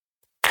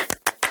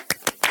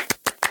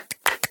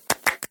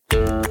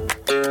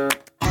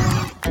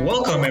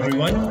Welcome,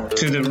 everyone,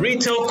 to the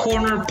Retail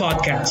Corner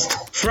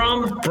podcast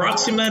from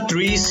Proxima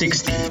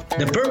 360.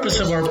 The purpose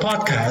of our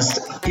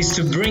podcast is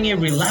to bring a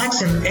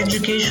relaxed and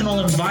educational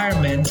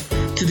environment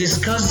to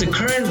discuss the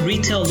current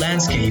retail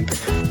landscape,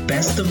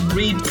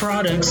 best-of-breed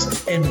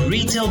products, and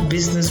retail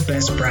business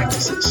best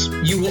practices.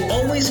 You will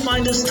always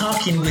find us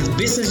talking with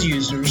business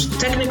users,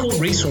 technical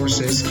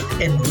resources,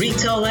 and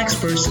retail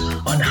experts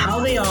on how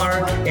they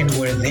are and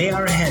where they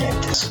are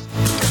headed.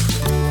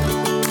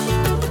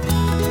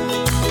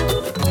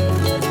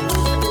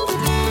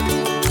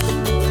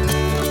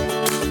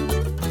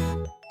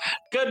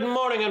 Good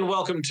morning and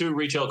welcome to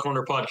Retail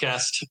Corner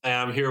Podcast.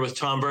 I'm here with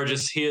Tom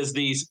Burgess. He is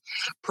the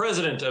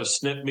president of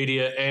Snip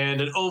Media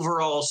and an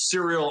overall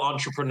serial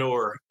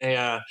entrepreneur.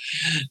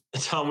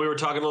 Tom, we were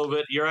talking a little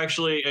bit. You're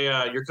actually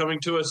you're coming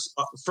to us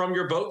from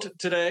your boat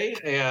today,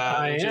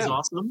 which is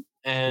awesome.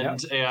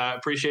 And I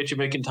appreciate you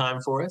making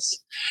time for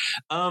us.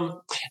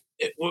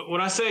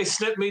 When I say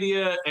Snip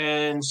Media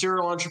and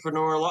serial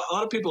entrepreneur, a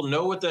lot of people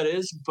know what that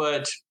is,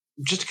 but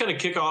just to kind of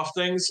kick off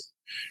things,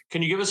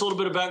 can you give us a little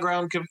bit of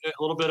background, a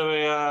little bit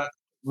of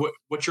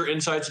what your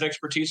insights and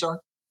expertise are?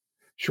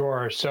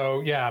 Sure.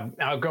 So,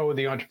 I'll go with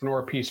the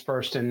entrepreneur piece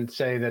first and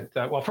say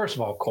that, well, first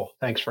of all, cool.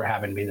 Thanks for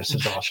having me. This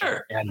is awesome.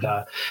 Sure.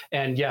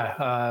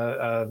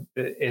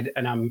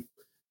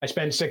 I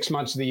spend 6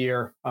 months of the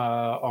year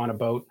on a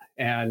boat,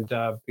 and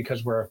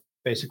because we're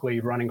basically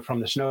running from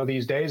the snow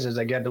these days as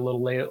I get a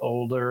little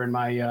older in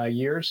my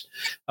years.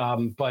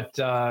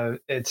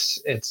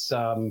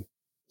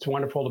 It's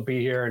wonderful to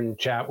be here and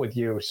chat with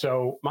you.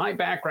 So my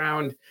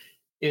background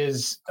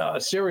is a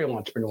serial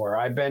entrepreneur.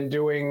 I've been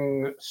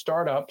doing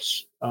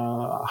startups,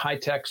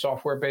 high-tech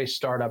software-based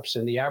startups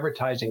in the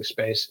advertising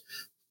space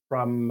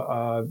from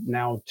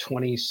now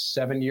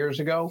 28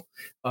 years ago.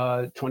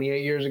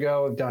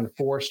 I've done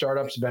 4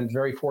 startups, been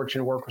very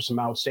fortunate to work with some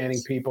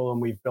outstanding people, and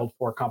we've built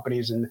 4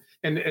 companies. And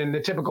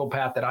the typical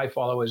path that I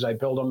follow is I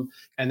build them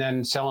and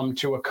then sell them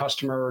to a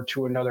customer or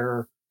to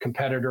another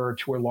competitor or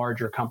to a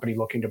larger company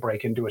looking to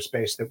break into a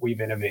space that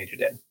we've innovated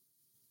in.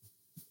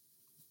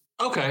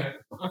 Okay,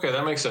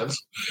 that makes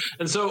sense.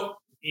 And so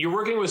you're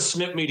working with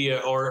Snip Media,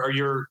 or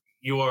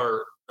you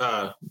are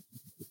out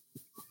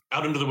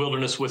into the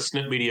wilderness with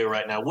Snip Media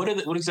right now. What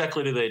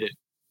exactly do they do?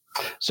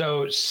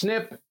 So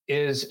Snip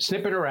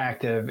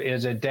Interactive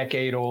is a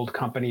decade-old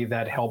company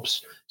that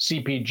helps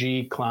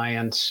CPG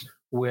clients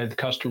with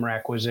customer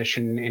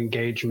acquisition,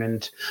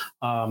 engagement,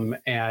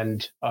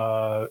 and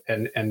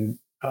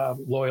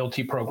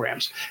loyalty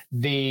programs.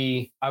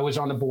 I was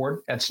on the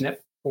board at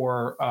Snip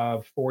for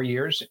 4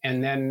 years,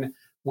 and then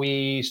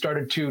we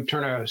started to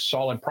turn a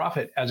solid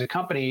profit as a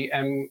company.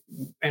 And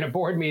in a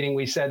board meeting,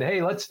 we said,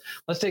 "Hey, let's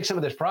take some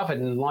of this profit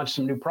and launch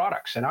some new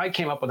products." And I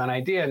came up with an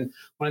idea, and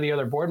one of the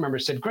other board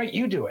members said, "Great,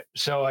 you do it."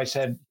 So I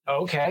said,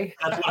 "Okay."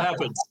 That's what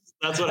happens.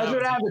 That's what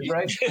happens,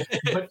 right?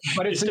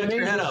 But it's an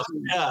amazing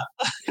team. Yeah.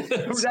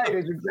 Right,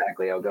 it's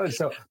exactly how it goes.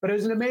 But it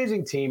was an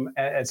amazing team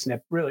at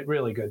Snip, really,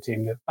 really good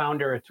team. The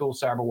founder, Atul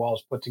Sabharwal,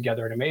 has put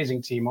together an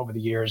amazing team over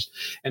the years.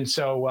 And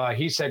so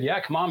he said, "Yeah,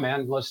 come on,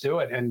 man, let's do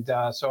it." And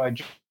so I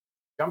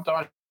jumped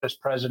on as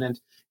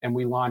president, and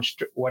we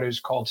launched what is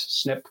called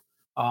Snip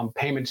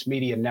Payments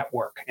Media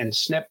Network. And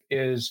Snip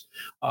is,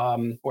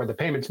 or the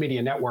Payments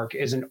Media Network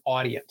is an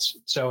audience.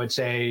 So it's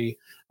a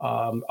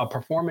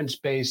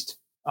performance-based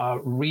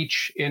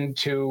reach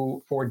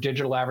for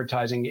digital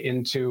advertising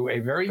into a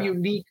very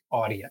unique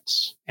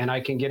audience. And I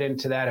can get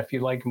into that if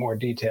you like more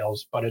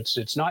details, but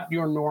it's not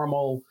your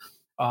normal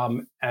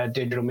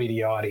digital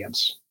media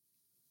audience.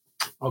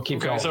 I'll keep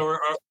going. So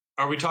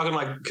are we talking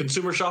like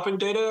consumer shopping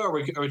data? Are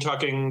we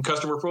talking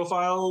customer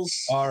profiles?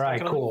 All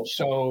right, cool.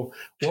 So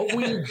what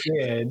we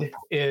did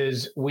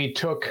is we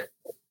took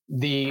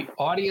the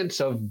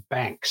audience of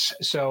banks.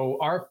 So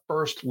our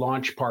first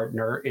launch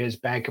partner is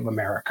Bank of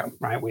America,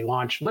 right? We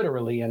launched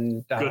literally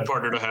in good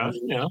partner to have.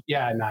 Yeah.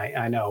 Yeah, and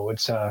I know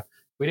it's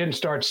we didn't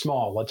start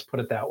small. Let's put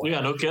it that way.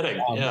 Yeah, no kidding.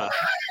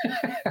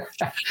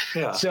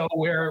 Yeah. So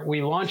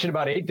we launched in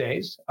about 8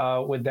 days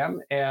with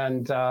them,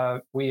 and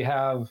we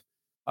have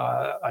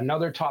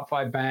another top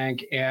 5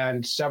 bank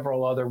and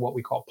several other what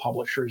we call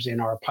publishers in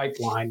our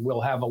pipeline.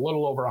 We'll have a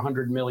little over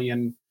 100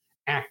 million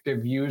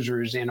active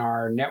users in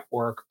our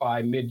network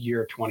by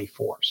mid-year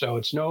 24. So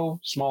it's no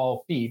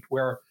small feat.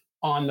 We're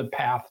on the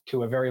path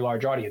to a very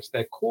large audience.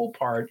 The cool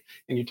part,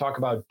 and you talk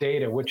about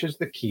data, which is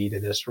the key to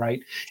this,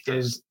 right,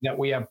 is that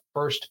we have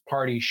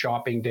first-party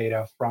shopping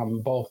data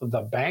from both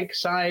the bank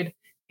side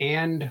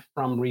and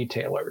from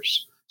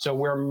retailers. So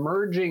we're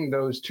merging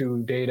those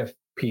 2 data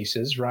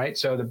pieces, right?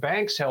 So the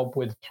banks help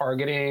with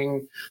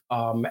targeting,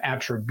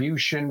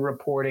 attribution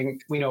reporting.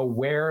 We know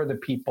where the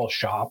people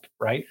shop,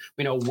 right?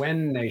 We know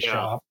when they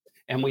shop,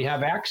 and we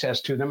have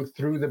access to them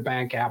through the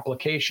bank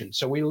application.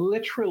 So we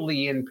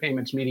literally, in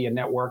Payments Media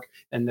Network,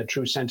 in the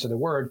true sense of the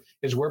word,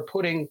 is we're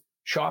putting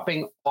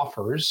shopping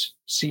offers,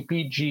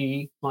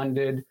 CPG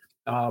funded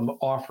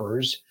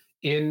offers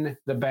in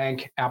the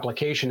bank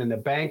application, and the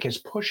bank is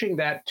pushing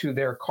that to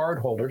their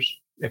cardholders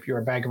if you're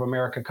a Bank of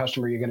America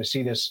customer, you're going to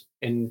see this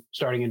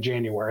starting in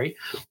January.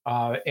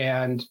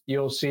 And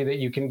you'll see that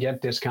you can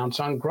get discounts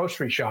on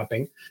grocery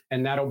shopping,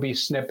 and that'll be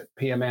Snip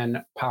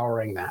PMN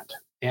powering that.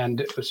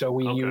 And so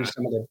we use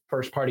some of the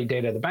first party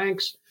data of the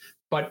banks,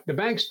 but the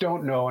banks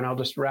don't know, and I'll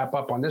just wrap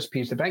up on this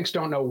piece. The banks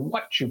don't know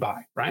what you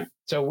buy, right?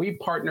 So we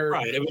partner.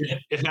 Right. I mean,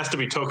 it has to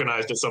be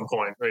tokenized at some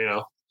point,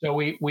 So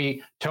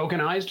we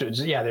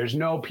tokenized. Yeah, there's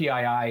no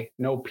PII,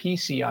 no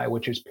PCI,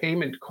 which is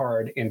payment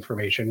card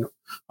information.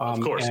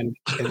 Of course. And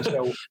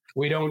so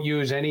we don't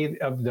use any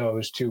of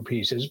those two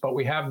pieces, but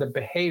we have the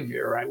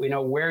behavior, right? We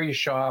know where you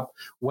shop,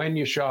 when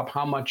you shop,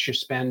 how much you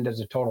spend as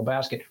a total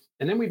basket.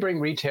 And then we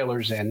bring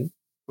retailers in.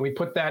 We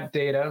put that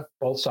data,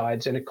 both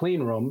sides, in a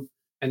clean room,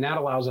 and that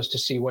allows us to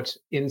see what's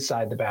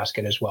inside the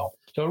basket as well.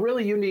 So a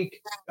really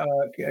unique,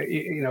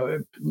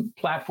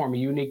 platform, a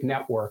unique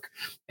network,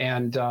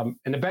 and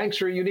the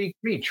banks are a unique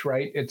reach,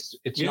 right? It's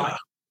not a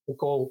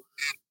typical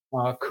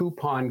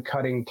coupon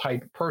cutting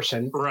type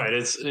person, right?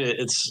 It's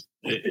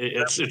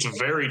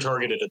very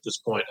targeted at this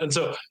point. And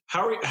so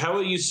how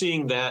are you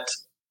seeing that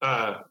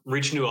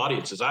reach new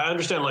audiences? I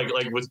understand, like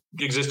with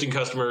existing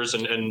customers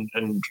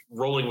and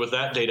rolling with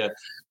that data.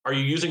 Are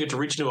you using it to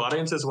reach new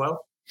audience as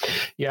well?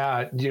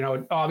 Yeah,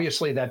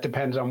 obviously that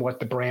depends on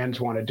what the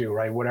brands want to do,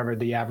 right? Whatever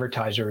the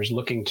advertiser is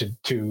looking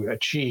to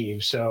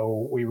achieve.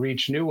 So we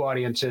reach new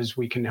audiences.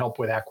 We can help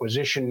with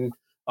acquisition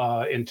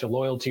into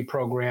loyalty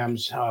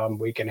programs.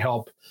 We can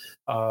help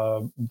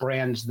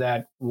brands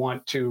that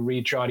want to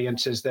reach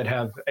audiences that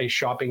have a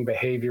shopping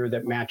behavior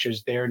that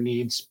matches their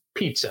needs.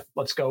 Pizza.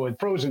 Let's go with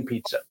frozen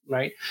pizza,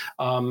 right?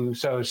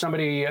 So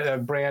a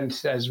brand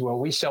says, well,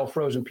 we sell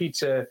frozen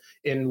pizza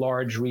in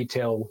large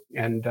retail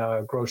and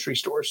grocery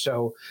stores.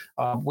 So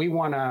we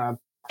want to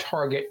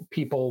target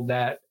people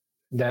that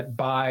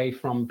buy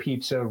from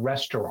pizza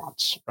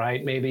restaurants,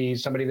 right? Maybe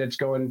somebody that's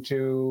going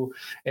to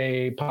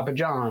a Papa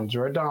John's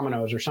or a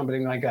Domino's or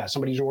something like that.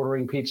 Somebody's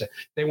ordering pizza.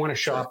 They want to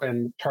shop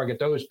and target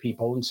those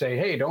people and say,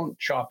 hey, don't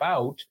shop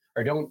out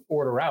or don't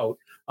order out.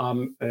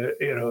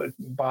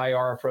 Buy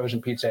our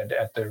frozen pizza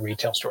at the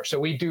retail store. So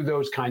we do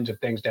those kinds of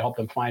things to help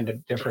them find a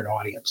different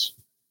audience.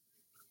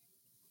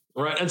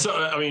 Right. And so,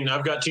 I mean,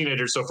 I've got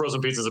teenagers, so frozen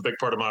pizza is a big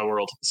part of my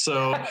world.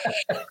 So,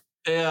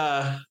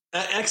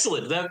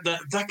 excellent.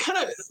 That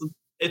kind of,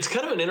 it's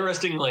kind of an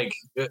interesting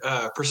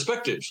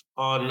perspective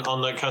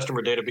on that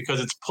customer data, because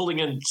it's pulling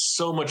in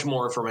so much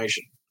more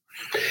information.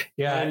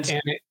 Yeah.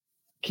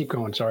 Keep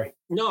going. Sorry.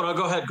 No,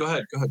 go ahead.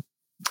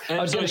 And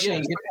I was going to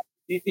say,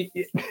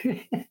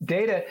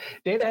 data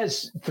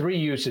has three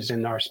uses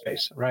in our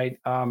space, right?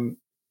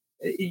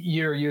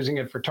 You're using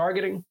it for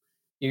targeting,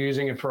 you're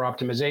using it for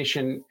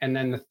optimization, and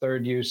then the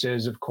third use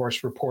is, of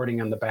course, reporting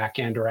on the back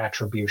end or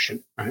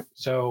attribution, right?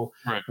 So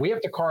we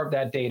have to carve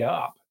that data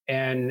up.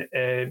 And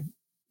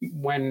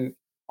when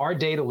our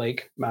data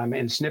lake,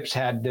 and Snip's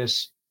had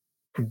this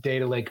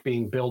data lake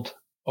being built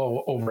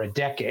over a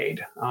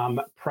decade,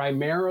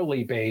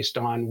 primarily based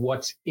on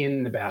what's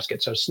in the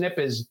basket. So Snip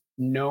is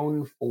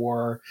known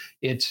for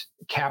its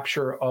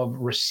capture of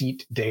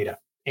receipt data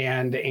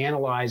and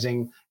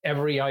analyzing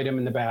every item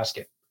in the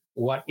basket.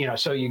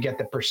 So you get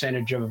the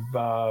percentage of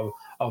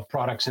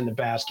products in the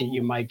basket.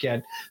 You might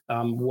get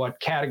what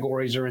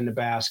categories are in the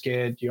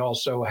basket. You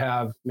also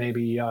have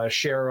maybe a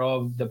share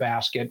of the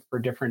basket for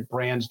different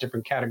brands,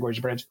 different categories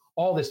of brands,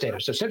 all this data.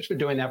 So Snip's been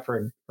doing that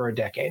for a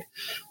decade.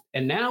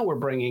 And now we're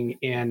bringing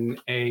in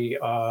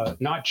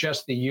not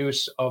just the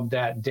use of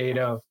that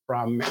data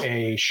from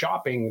a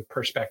shopping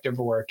perspective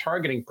or a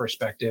targeting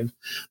perspective,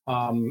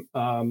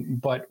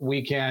 but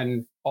we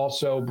can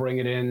also bring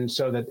it in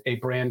so that a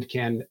brand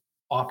can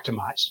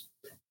optimize.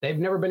 They've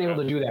never been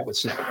able to do that with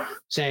Snip,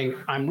 saying,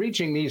 I'm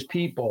reaching these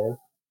people,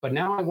 but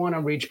now I want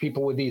to reach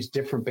people with these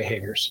different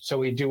behaviors. So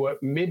we do a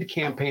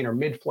mid-campaign or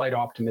mid-flight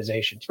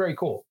optimization. It's very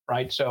cool,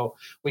 right? So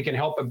we can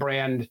help a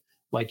brand,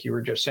 like you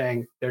were just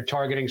saying, they're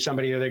targeting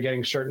somebody or they're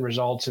getting certain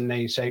results and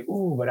they say,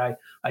 ooh, but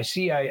I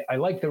see, I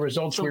like the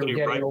results we were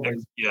getting over.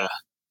 Yeah.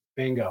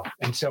 Bingo.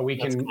 And so we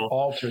can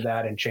alter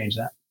that and change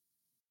that.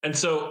 And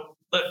so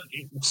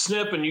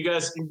Snip and you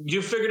guys,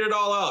 you figured it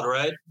all out,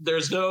 right?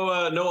 There's no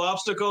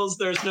obstacles.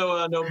 There's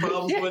no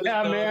problems with it.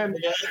 Yeah, man.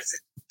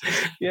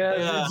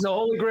 Yeah, it's the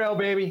holy grail,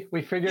 baby.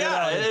 We figured it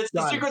out. It's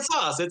the secret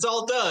sauce. It's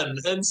all done.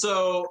 And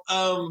so,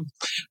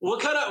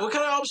 what kind of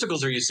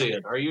obstacles are you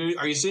seeing? Are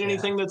you seeing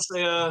anything that's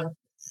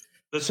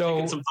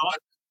taking some thought?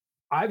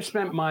 I've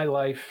spent my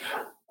life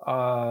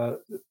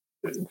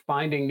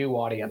finding new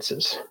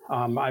audiences.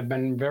 I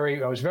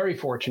was very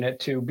fortunate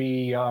to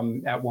be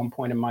at one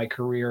point in my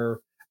career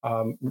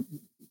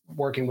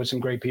working with some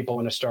great people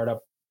in a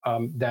startup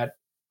that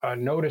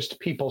noticed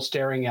people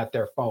staring at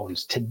their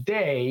phones.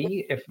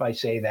 Today, if I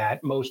say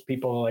that, most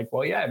people are like,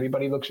 well, yeah,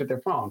 everybody looks at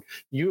their phone.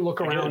 You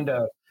look around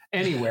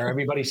anywhere,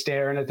 everybody's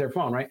staring at their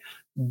phone, right?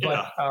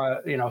 But,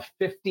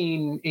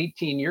 15,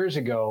 18 years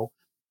ago,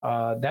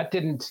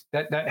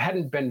 that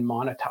hadn't been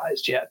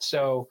monetized yet.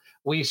 So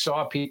we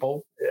saw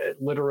people,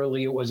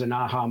 literally, it was an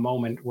aha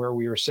moment where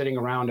we were sitting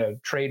around a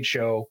trade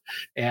show,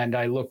 and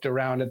I looked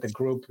around at the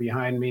group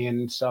behind me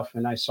and stuff,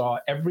 and I saw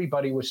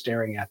everybody was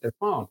staring at their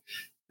phone.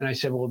 And I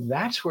said, well,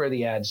 that's where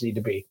the ads need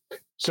to be.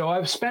 So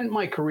I've spent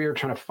my career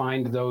trying to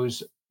find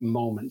those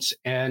moments.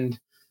 And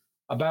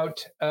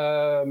about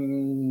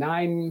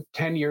 9-10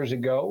 years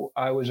ago,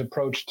 I was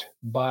approached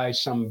by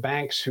some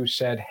banks who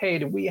said, hey,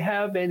 do we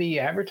have any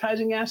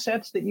advertising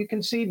assets that you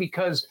can see?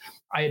 Because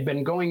I had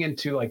been going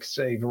into, like,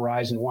 say,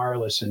 Verizon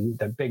Wireless and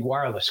the big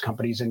wireless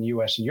companies in the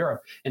US and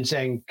Europe and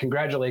saying,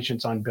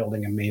 congratulations on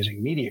building an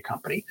amazing media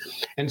company.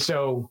 And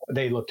so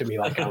they looked at me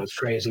like I was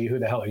crazy. Who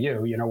the hell are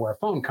you? You know, we're a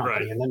phone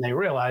company. Right. And then they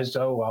realized,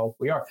 oh, well,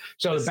 we are.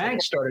 So the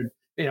banks started,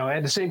 I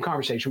had the same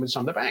conversation with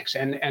some of the banks.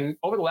 And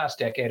over the last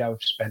decade,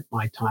 I've spent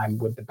my time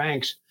with the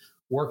banks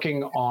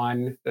working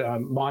on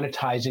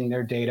monetizing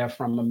their data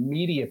from a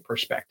media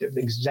perspective.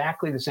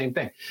 Exactly the same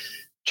thing.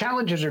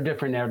 Challenges are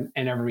different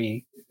in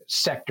every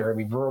sector,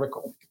 every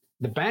vertical.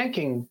 The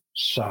banking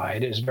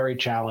side is very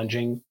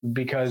challenging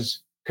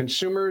because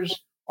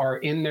consumers are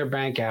in their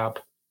bank app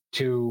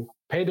to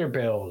pay their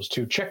bills,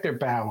 to check their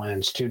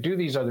balance, to do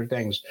these other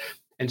things.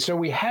 And so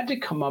we had to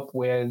come up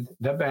with,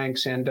 the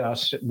banks and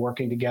us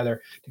working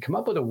together, to come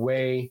up with a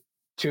way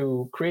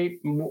to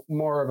create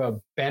more of a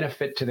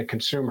benefit to the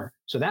consumer.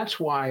 So that's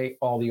why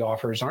all the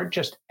offers aren't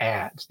just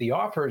ads. The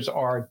offers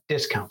are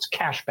discounts,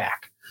 cash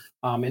back.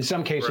 In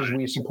some cases, right,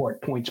 we support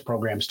points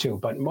programs too,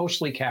 but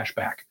mostly cash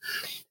back.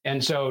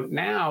 And so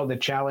now the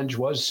challenge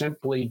was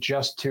simply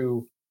just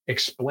to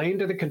explain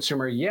to the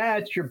consumer, yeah,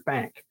 it's your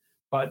bank,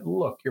 but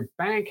look, your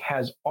bank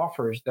has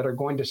offers that are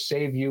going to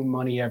save you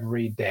money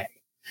every day.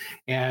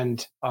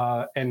 And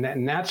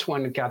that's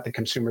when it got the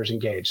consumers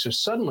engaged. So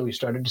suddenly we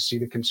started to see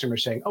the consumer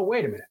saying, oh,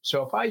 wait a minute.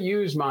 So if I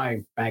use my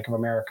Bank of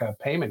America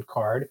payment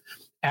card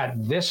at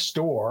this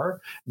store,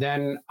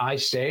 then I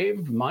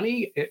save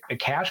money.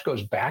 Cash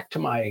goes back to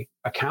my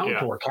account,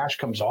 or cash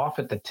comes off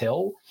at the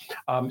till.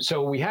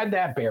 So we had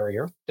that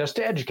barrier just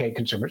to educate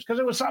consumers because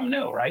it was something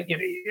new, right?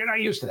 You're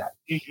not used to that.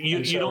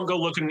 You don't go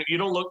looking. You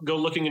don't go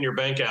looking in your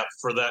bank app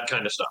for that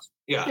kind of stuff.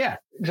 Yeah,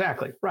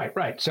 exactly.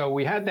 Right. So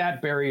we had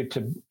that barrier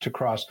to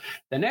cross.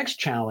 The next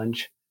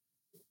challenge,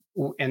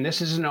 and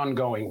this is an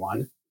ongoing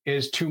one,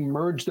 is to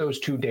merge those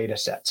two data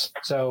sets.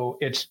 So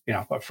it's,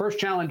 our first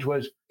challenge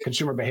was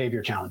consumer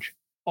behavior challenge.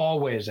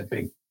 Always a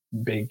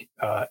big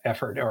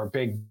effort, or a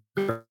big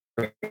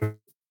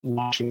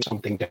launching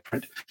something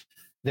different.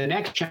 The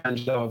next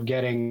challenge, though, of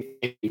getting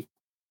two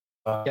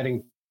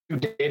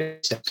data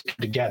sets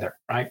together,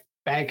 right?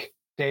 Bank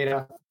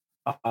data,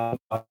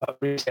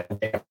 retail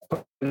data,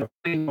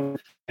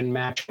 and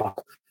match them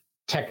up.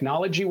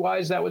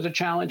 Technology-wise, that was a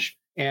challenge.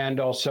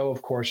 And also,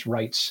 of course,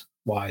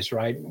 rights-wise,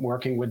 right?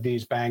 Working with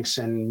these banks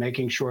and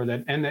making sure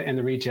that, and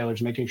the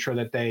retailers, making sure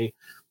that they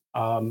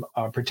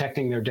are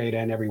protecting their data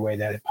in every way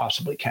that it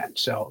possibly can.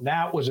 So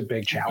that was a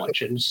big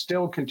challenge and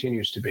still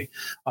continues to be.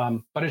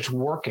 But it's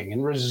working,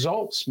 and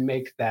results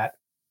make that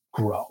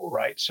grow,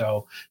 right?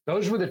 So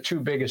those were the two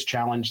biggest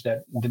challenges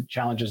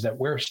that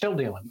we're still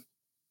dealing with.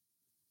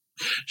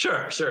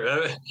 Sure.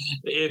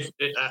 If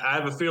I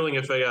have a feeling,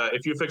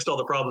 if you fixed all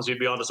the problems, you'd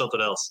be onto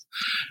something else.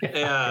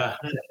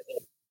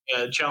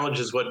 Challenge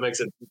is what makes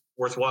it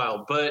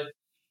worthwhile. But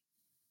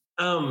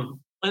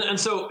and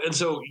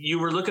so you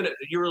were looking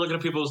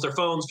at people with their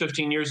phones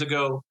 15 years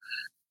ago.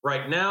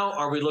 Right now,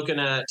 are we looking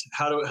at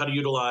how to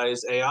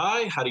utilize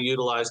AI, how to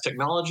utilize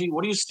technology?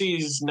 What do you see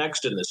is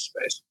next in this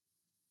space?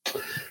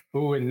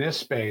 In this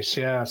space,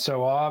 yeah.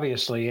 So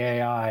obviously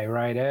AI,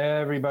 right?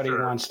 Everybody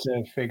wants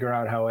to figure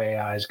out how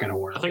AI is going to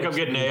work. I think I'm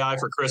getting AI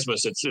for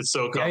Christmas. It's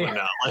so common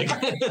now. Like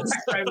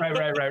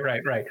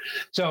right.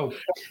 So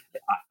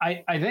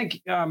I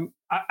think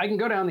I can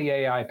go down the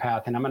AI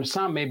path, and I'm going to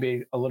sound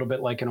maybe a little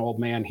bit like an old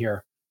man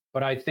here,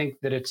 but I think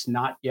that it's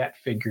not yet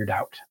figured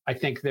out. I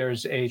think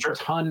there's a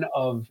ton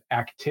of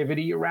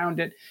activity around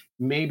it,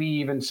 maybe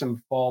even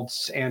some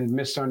false and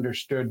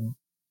misunderstood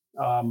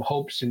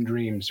hopes and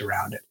dreams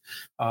around it.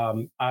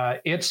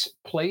 Its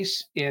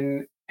place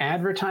in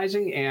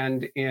advertising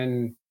and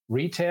in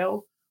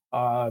retail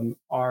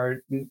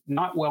are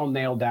not well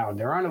nailed down.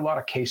 There aren't a lot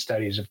of case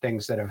studies of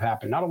things that have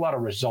happened, not a lot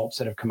of results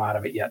that have come out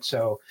of it yet.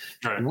 So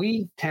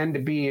we tend to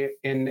be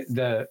in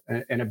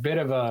a bit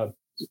of a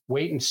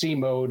wait and see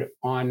mode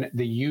on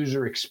the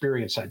user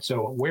experience side.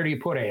 So where do you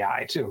put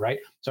AI too, right?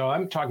 So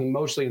I'm talking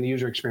mostly in the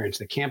user experience,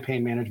 the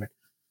campaign management.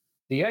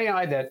 The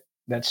AI that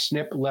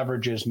Snip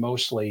leverages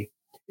mostly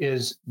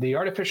is the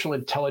artificial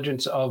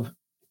intelligence of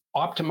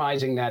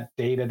optimizing that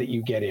data that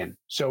you get in.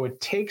 So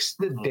it takes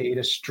the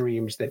data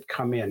streams that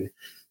come in.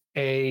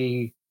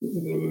 A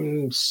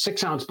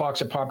 6-ounce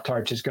box of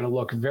Pop-Tarts is going to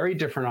look very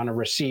different on a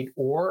receipt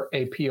or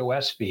a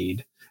POS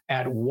feed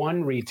at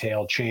one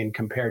retail chain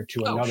compared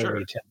to another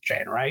retail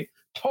chain, right?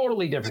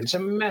 Totally different. It's a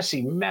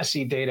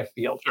messy data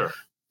field. Sure.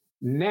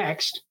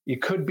 Next,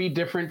 it could be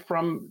different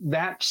from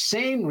that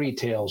same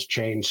retail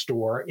chain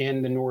store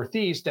in the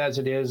Northeast as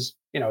it is,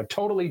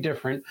 totally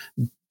different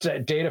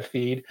data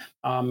feed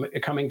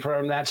coming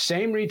from that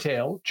same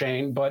retail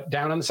chain, but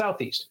down in the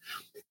Southeast.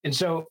 And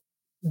so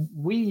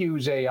we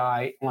use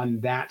AI on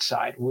that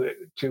side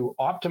to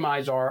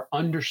optimize our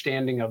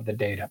understanding of the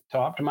data, to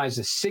optimize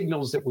the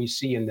signals that we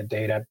see in the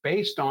data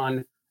based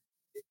on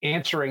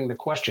answering the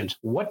questions.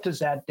 What does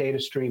that data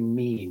stream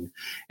mean?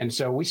 And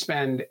so we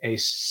spend a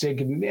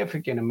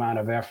significant amount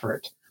of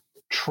effort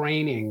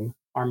training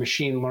our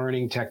machine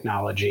learning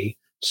technology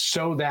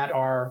so that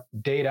our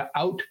data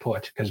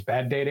output, because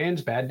bad data in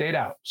is bad data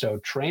out. So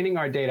training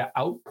our data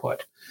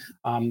output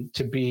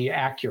to be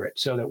accurate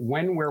so that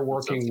when we're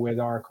working with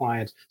our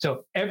clients,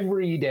 so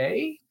every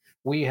day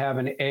we have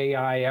an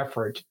AI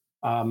effort.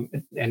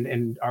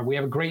 We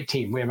have a great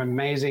team. We have an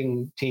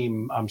amazing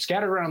team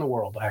scattered around the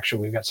world.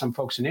 Actually, we've got some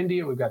folks in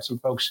India, we've got some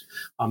folks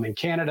in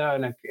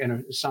Canada,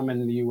 and some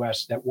in the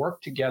US that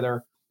work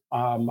together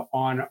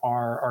on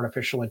our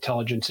artificial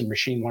intelligence and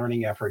machine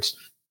learning efforts,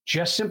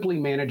 just simply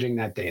managing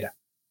that data.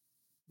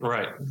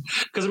 Right.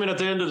 Because I mean, at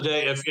the end of the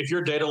day, if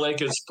your data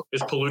lake is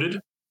polluted,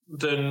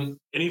 then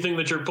anything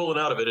that you're pulling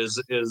out of it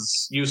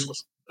is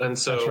useless. And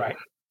so that's right.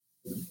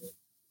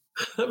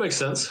 That makes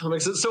sense.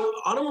 So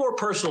on a more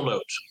personal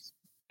note,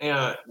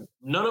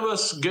 none of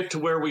us get to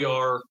where we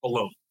are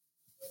alone.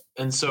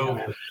 And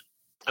so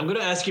I'm going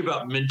to ask you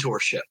about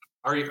mentorship.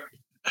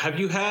 Have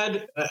you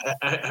had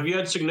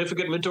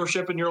significant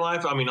mentorship in your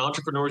life? I mean,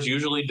 entrepreneurs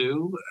usually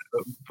do,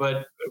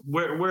 but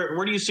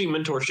where do you see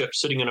mentorship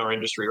sitting in our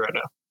industry right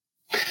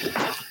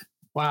now?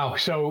 Wow.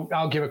 So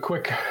I'll give a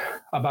quick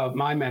about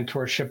my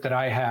mentorship that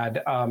I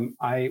had.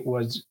 I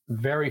was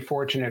very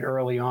fortunate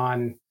early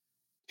on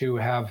to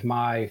have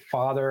my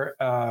father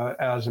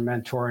as a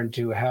mentor and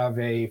to have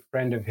a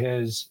friend of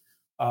his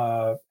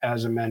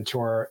as a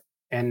mentor.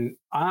 And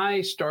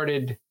I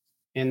started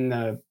in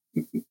the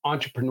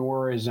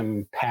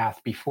entrepreneurism path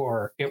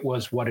before it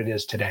was what it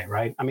is today,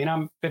 right? I mean,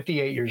 I'm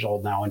 58 years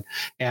old now,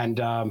 and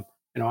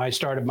I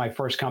started my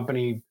first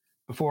company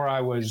before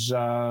I was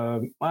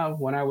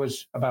when I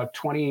was about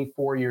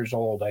 24 years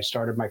old. I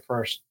started my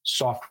first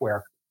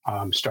software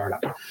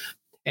startup,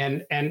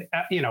 and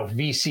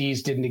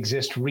VCs didn't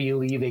exist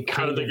really. They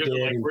kind of did.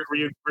 Like,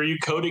 were you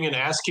coding in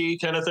ASCII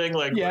kind of thing?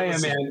 Like yeah,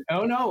 man.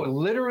 Oh no, it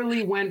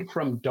literally went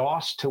from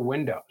DOS to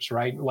Windows,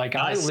 right? Like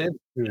nice. I lived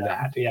through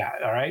that. Yeah.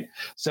 All right.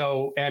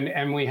 So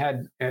and we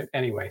had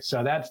anyway.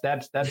 So that's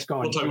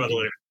going. We'll talk about it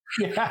later.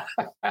 Yeah.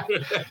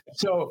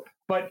 So,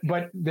 but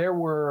there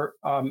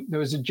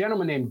was a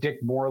gentleman named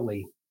Dick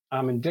Morley.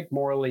 And Dick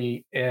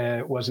Morley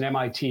was an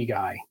MIT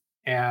guy,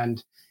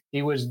 and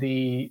he was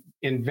the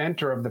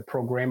inventor of the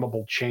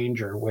programmable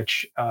changer,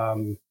 which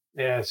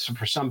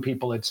for some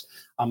people it's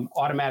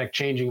automatic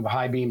changing of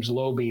high beams,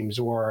 low beams,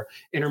 or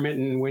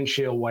intermittent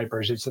windshield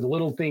wipers. It's a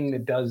little thing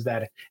that does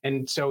that.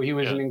 And so he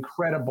was an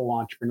incredible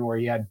entrepreneur.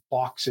 He had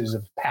boxes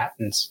of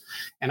patents.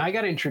 And I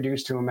got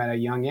introduced to him at a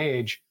young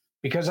age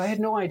because I had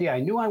no idea. I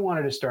knew I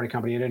wanted to start a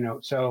company. I didn't know.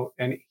 So,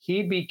 and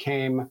he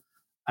became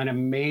an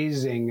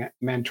amazing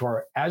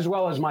mentor, as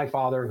well as my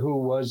father, who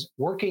was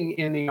working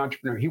in the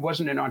entrepreneur. He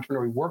wasn't an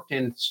entrepreneur. He worked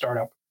in the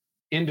startup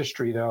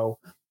industry, though.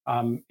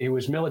 He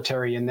was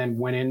military and then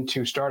went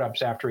into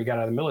startups after he got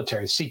out of the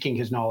military, seeking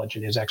his knowledge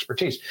and his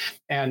expertise.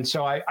 And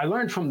so I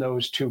learned from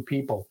those two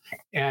people.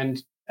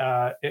 And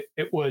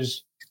it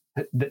was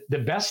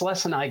the best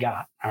lesson I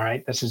got. All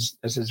right. This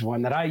is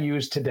one that I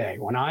use today.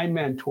 When I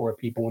mentor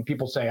people, when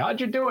people say, "How'd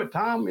you do it,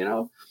 Tom?"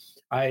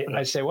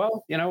 I say,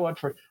 well, you know what?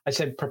 I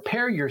said,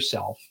 prepare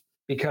yourself,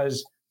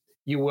 because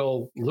you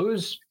will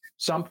lose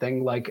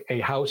something like a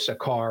house, a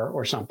car,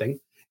 or something.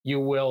 You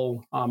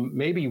will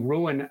maybe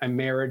ruin a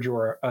marriage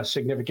or a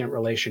significant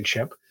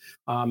relationship.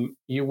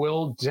 You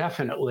will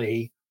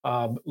definitely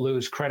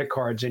lose credit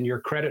cards, and your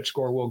credit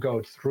score will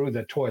go through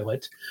the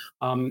toilet.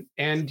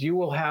 And you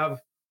will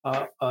have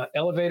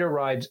elevator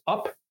rides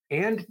up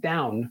and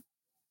down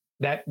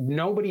that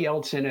nobody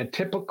else in a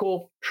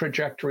typical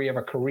trajectory of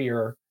a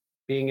career,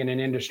 being in an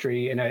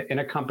industry, in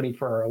a company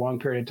for a long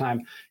period of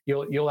time,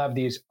 you'll have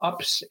these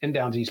ups and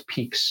downs, these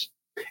peaks.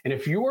 And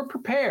if you are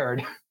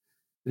prepared,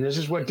 and this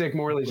is what Dick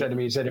Morley said to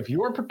me, he said, if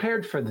you're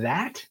prepared for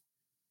that,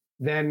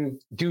 then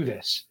do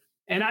this.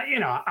 And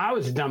I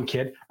was a dumb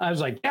kid. I was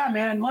like, yeah,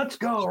 man, let's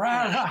go.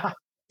 Rah, rah.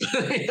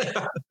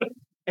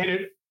 And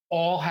it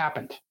all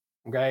happened.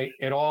 Okay.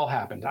 It all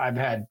happened. I've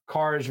had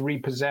cars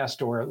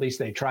repossessed, or at least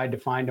they tried to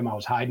find them. I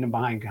was hiding them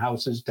behind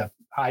houses to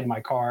hide my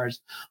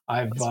cars.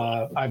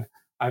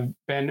 I've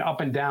been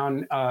up and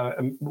down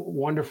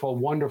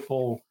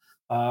wonderful,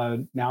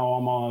 now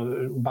I'm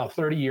about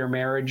 30-year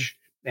marriage.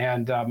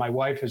 And my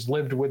wife has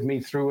lived with me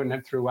through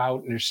and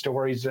throughout, and there's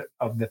stories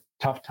of the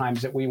tough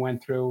times that we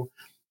went through.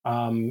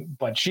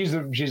 But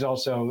she's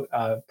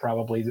also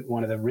probably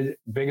one of the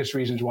biggest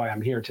reasons why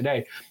I'm here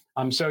today.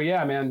 So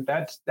yeah, man,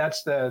 that's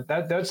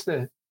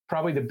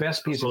probably the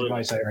best piece of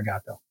advice I ever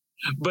got, though.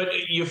 But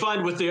you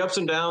find with the ups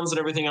and downs and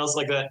everything else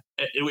like that,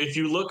 if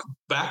you look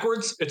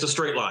backwards, it's a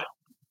straight line.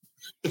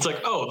 It's like,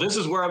 oh, this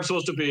is where I'm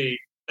supposed to be.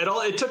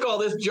 It took all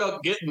this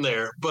junk getting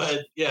there,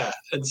 but yeah.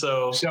 And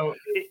so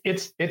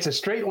it's a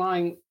straight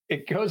line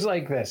it goes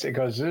like this. It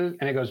goes, and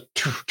it goes,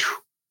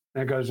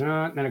 and it goes,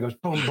 and then it goes,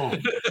 boom, boom.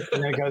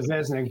 And then it goes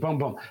this, and then boom,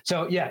 boom.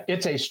 So yeah,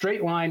 it's a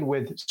straight line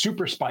with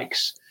super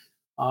spikes.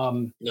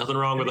 Nothing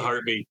wrong with a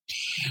heartbeat.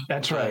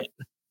 That's right.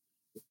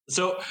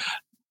 So,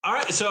 all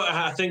right. So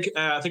I think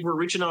we're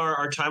reaching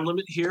our time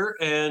limit here.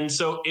 And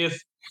so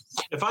if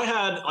I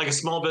had like a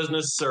small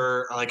business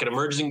or like an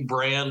emerging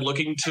brand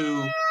looking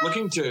to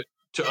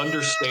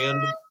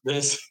understand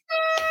this.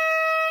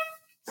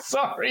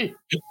 Sorry.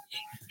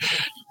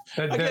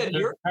 Again,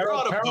 you're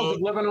on a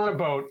boat. Living on a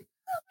boat.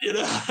 You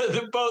know,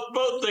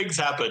 both things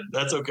happen.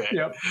 That's okay.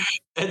 Yep.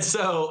 And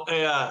so,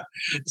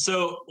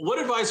 so what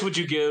advice would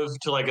you give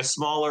to like a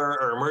smaller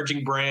or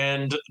emerging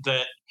brand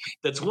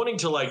that's wanting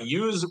to like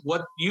use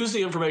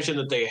the information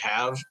that they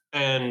have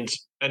and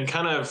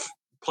kind of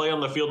play on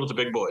the field with the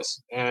big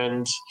boys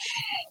and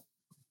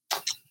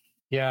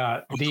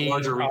the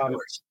larger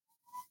retailers?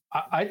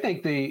 I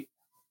think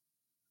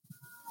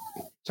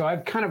so I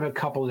have kind of a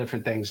couple of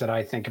different things that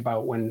I think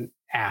about when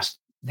asked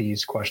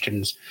these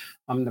questions.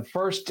 The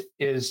first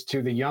is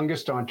to the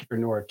youngest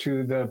entrepreneur,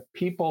 to the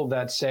people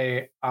that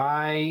say,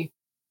 I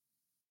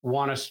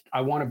want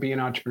to be an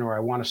entrepreneur. I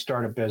want to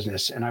start a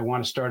business and I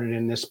want to start it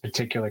in this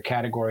particular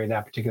category,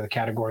 that particular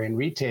category. And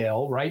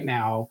retail right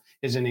now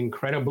is an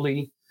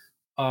incredibly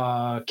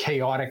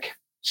chaotic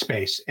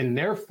space and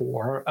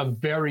therefore a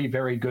very,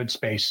 very good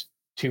space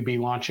to be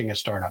launching a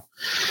startup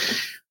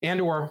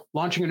and or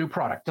launching a new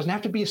product. Doesn't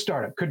have to be a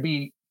startup. Could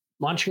be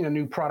launching a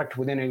new product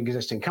within an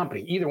existing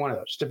company, either one of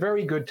those. It's a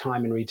very good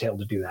time in retail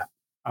to do that.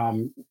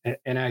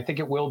 And I think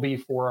it will be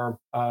for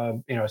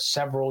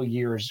several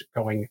years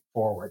going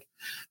forward.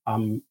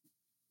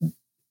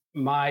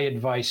 My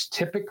advice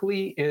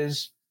typically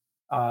is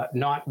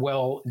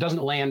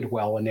doesn't land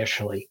well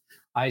initially.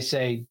 I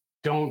say,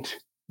 don't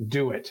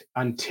do it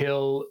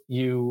until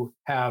you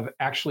have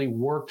actually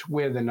worked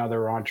with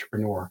another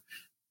entrepreneur.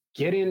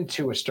 Get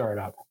into a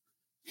startup.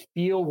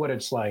 Feel what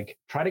it's like.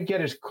 Try to get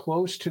as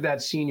close to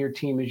that senior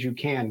team as you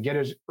can. Get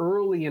as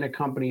early in a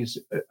company's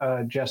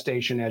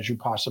gestation as you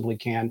possibly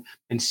can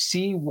and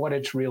see what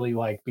it's really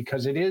like,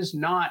 because it is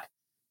not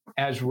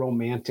as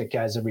romantic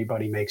as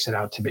everybody makes it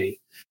out to be.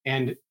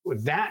 And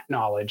with that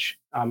knowledge,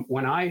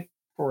 when I,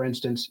 for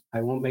instance,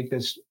 I won't make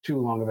this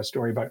too long of a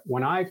story, but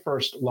when I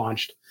first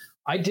launched,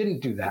 I didn't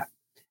do that.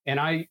 And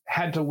I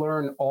had to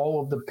learn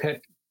all of the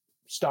pit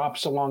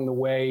stops along the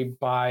way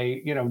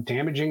by,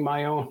 damaging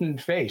my own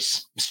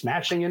face,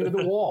 smashing into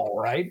the wall,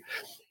 right?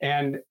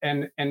 And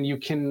you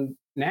can,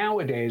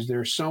 nowadays,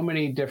 there's so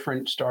many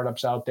different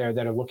startups out there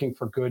that are looking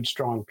for good,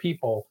 strong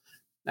people.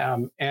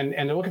 And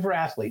they're looking for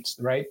athletes,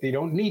 right? They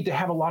don't need to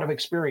have a lot of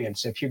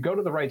experience. If you go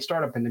to the right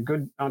startup, and the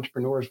good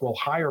entrepreneurs will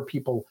hire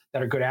people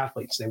that are good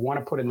athletes. They want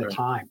to put in the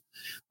time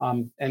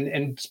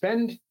and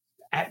spend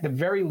at the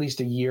very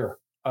least a year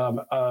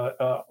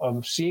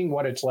of seeing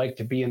what it's like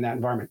to be in that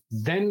environment,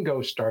 then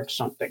go start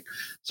something.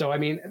 So, I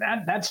mean,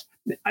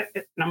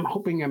 I'm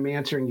hoping I'm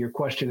answering your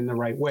question in the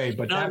right way,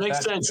 but that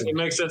makes sense. It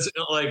makes sense.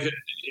 Like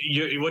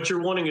what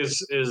you're wanting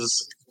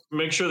is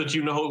make sure that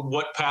you know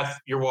what path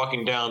you're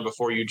walking down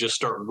before you just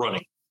start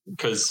running,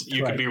 because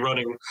you could be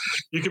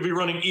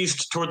running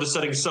east toward the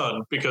setting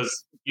sun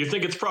because you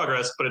think it's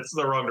progress, but it's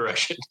the wrong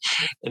direction.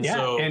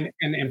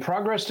 And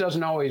progress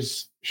doesn't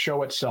always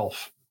show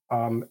itself.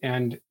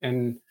 And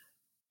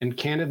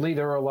candidly,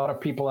 there are a lot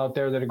of people out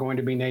there that are going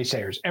to be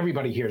naysayers.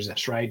 Everybody hears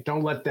this, right?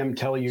 Don't let them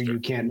tell you you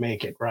can't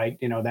make it, right?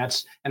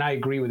 And I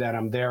agree with that.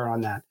 I'm there on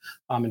that.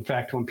 In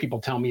fact, when people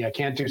tell me I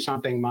can't do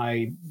something,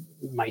 my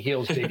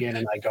heels dig in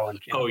and I go,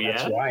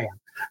 that's who I am.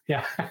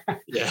 Yeah.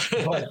 Yeah.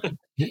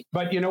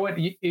 but you know what?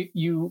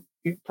 You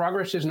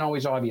progress isn't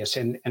always obvious.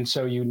 And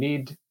so you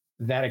need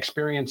that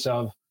experience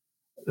of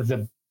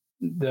the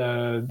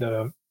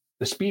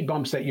speed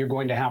bumps that you're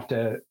going to have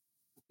to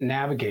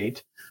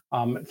navigate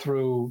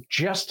through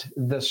just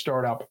the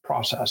startup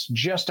process,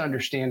 just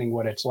understanding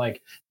what it's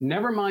like.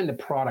 Never mind the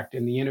product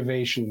and the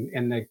innovation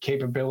and the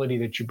capability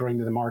that you bring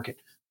to the market.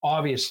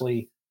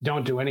 Obviously,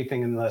 don't do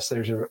anything unless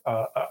there's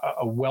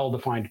a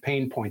well-defined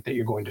pain point that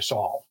you're going to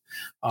solve.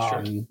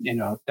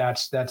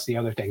 That's the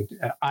other thing.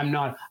 I'm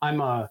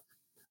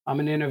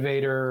an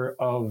innovator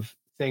of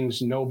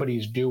things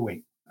nobody's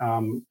doing.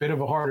 Bit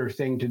of a harder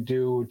thing to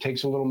do. It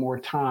takes a little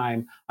more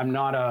time. I'm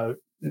not a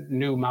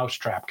new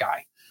mousetrap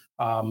guy.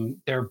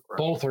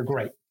 Both are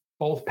great.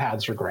 Both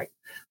paths are great.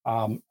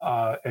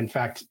 In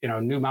fact,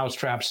 new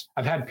mousetraps.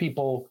 I've had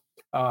people,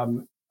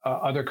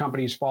 other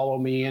companies follow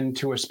me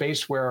into a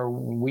space where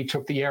we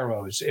took the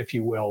arrows, if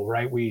you will,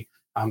 right? We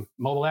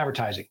mobile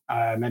advertising.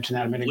 I mentioned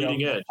that a minute ago.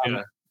 Bleeding edge.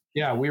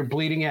 Yeah, we were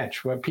bleeding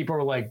edge. Where people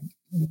were like,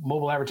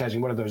 mobile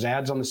advertising. What are those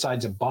ads on the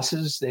sides of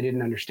buses? They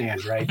didn't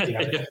understand, right?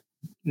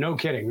 No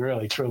kidding,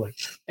 really, truly.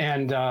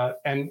 And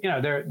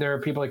there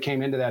are people that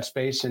came into that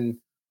space and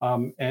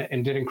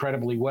did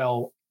incredibly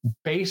well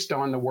based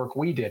on the work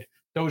we did.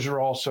 Those are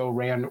also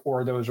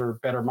those are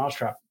better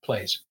mousetrap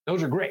plays.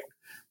 Those are great.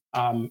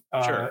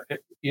 Sure.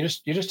 You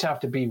just have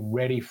to be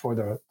ready for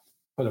the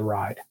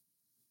ride.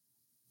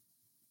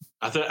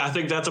 I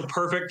think that's a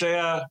perfect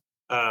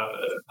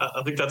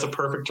I think that's a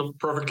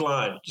perfect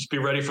line. Just be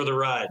ready for the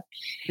ride.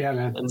 Yeah,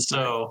 man. And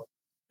so,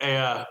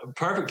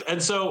 perfect.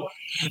 And so,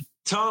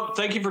 Tom,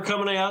 thank you for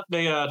coming out,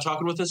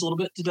 talking with us a little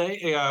bit today.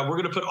 We're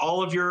going to put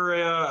all of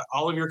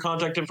your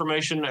contact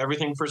information,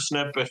 everything for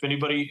SNP. If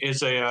anybody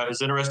is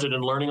interested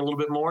in learning a little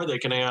bit more, they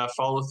can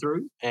follow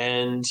through.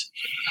 And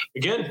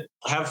again,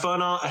 have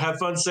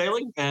fun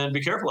sailing, and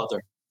be careful out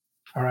there.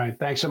 All right.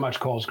 Thanks so much,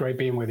 Cole. It's great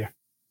being with you.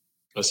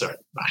 Yes, sir.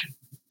 Bye.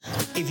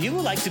 If you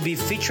would like to be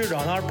featured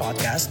on our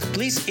podcast,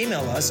 please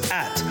email us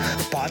at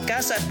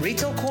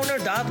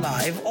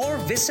podcast@retailcorner.live or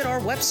visit our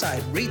website,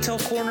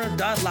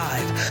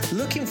 retailcorner.live.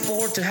 Looking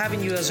forward to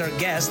having you as our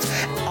guest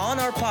on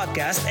our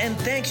podcast, and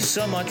thank you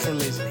so much for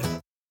listening.